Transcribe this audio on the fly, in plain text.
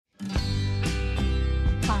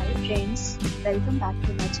friends, welcome back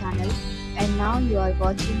to my channel, and now you are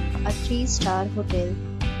watching a 3-star hotel.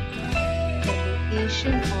 The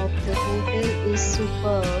location of the hotel is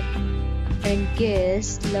superb and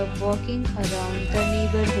guests love walking around the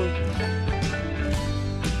neighborhood.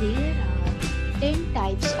 There are 10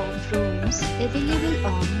 types of rooms available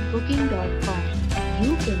on booking.com.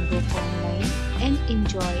 You can book online and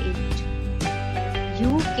enjoy it.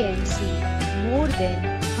 You can see more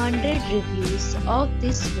than 100 reviews of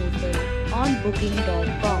this hotel on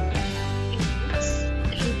booking.com. Its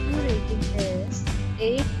review rating is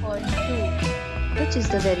 8.2, which is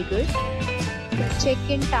very good. The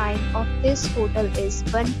check-in time of this hotel is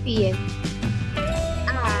 1 p.m.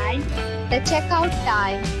 and the checkout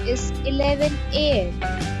time is 11 a.m.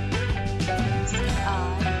 Pets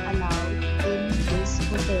are allowed in this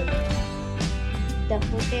hotel. The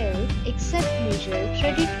hotel accepts major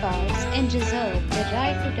credit cards and reserves the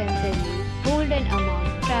right to temporarily hold an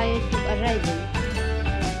amount prior to arrival.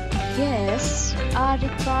 Guests are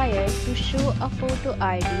required to show a photo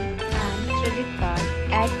ID and credit card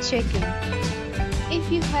at check-in. If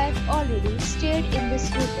you have already stayed in this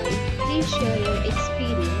hotel, please share your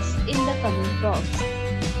experience in the comment box.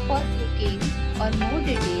 For booking or more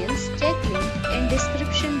details, check link in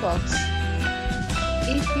description box.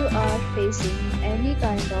 If you are facing any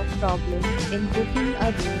kind of problem in booking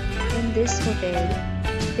a room in this hotel,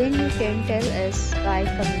 then you can tell us by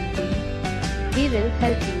commenting. We will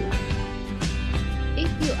help you.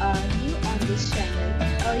 If you are new on this channel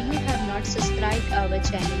or you have not subscribed our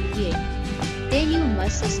channel yet, then you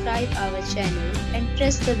must subscribe our channel and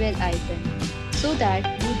press the bell icon so that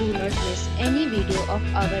you do not miss any video of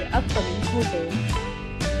our upcoming hotel.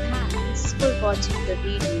 Thanks for watching the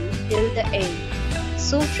video till the end.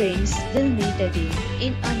 So friends, we'll meet again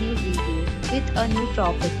in a new video with a new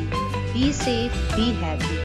property. Be safe, be happy.